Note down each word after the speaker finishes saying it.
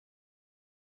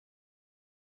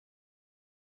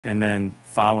and then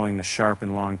following the sharp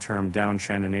and long-term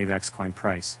downtrend in AVAX coin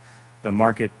price, the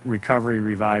market recovery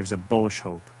revives a bullish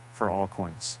hope for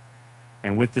altcoins.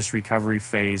 And with this recovery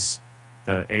phase,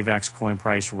 the AVAX coin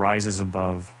price rises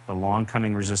above the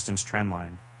long-coming resistance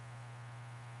trendline.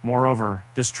 Moreover,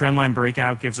 this trendline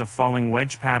breakout gives a falling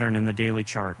wedge pattern in the daily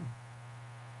chart.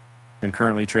 And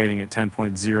currently trading at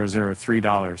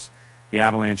 $10.003, the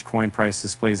Avalanche coin price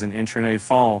displays an intraday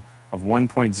fall of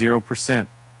 1.0%,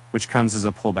 which comes as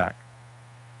a pullback.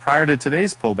 Prior to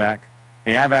today's pullback,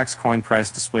 the AVAX coin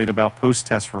price displayed about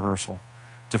post-test reversal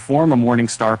to form a morning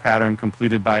star pattern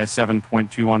completed by a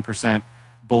 7.21%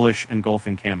 bullish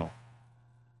engulfing candle.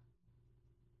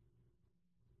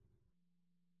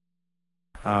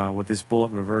 With this bullet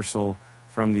reversal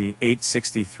from the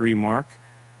 863 mark,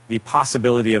 the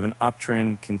possibility of an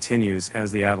uptrend continues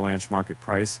as the Avalanche market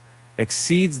price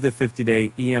exceeds the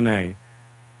 50-day EMA.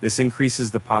 This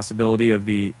increases the possibility of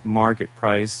the market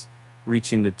price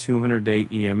reaching the 200-day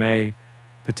EMA,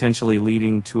 potentially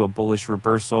leading to a bullish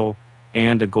reversal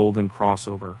and a golden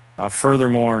crossover.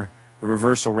 Furthermore, the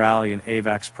reversal rally in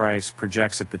AVAX price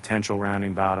projects a potential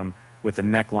rounding bottom with a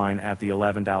neckline at the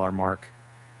 $11 mark.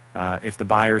 If the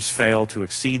buyers fail to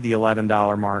exceed the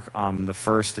 $11 mark on the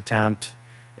first attempt,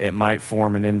 it might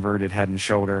form an inverted head and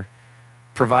shoulder.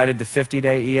 Provided the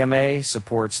 50-day EMA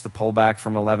supports the pullback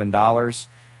from $11,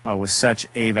 with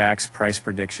such AVAX price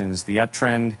predictions, the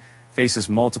uptrend faces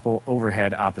multiple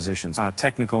overhead oppositions.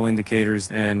 Technical indicators,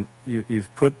 and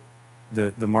you've put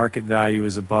the market value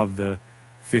is above the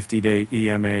 50-day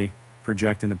EMA,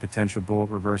 projecting the potential bullet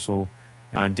reversal.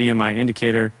 DMI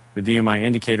indicator, the DMI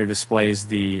indicator displays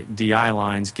the DI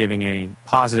lines giving a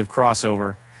positive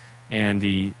crossover, and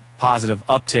the positive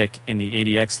uptick in the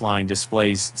ADX line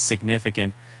displays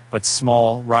significant but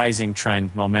small rising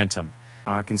trend momentum.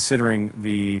 Considering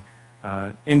the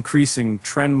increasing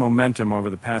trend momentum over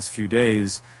the past few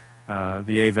days, the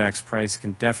AVAX price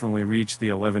can definitely reach the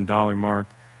 $11 mark.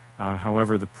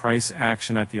 However, the price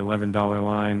action at the $11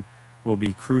 line will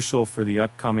be crucial for the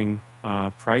upcoming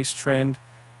price trend.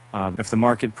 If the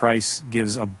market price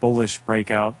gives a bullish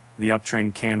breakout, the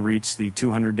uptrend can reach the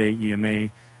 200-day EMA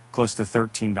close to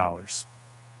 $13.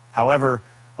 However,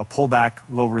 a pullback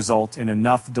will result in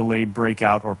enough delayed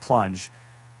breakout or plunge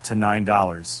to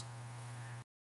 $9.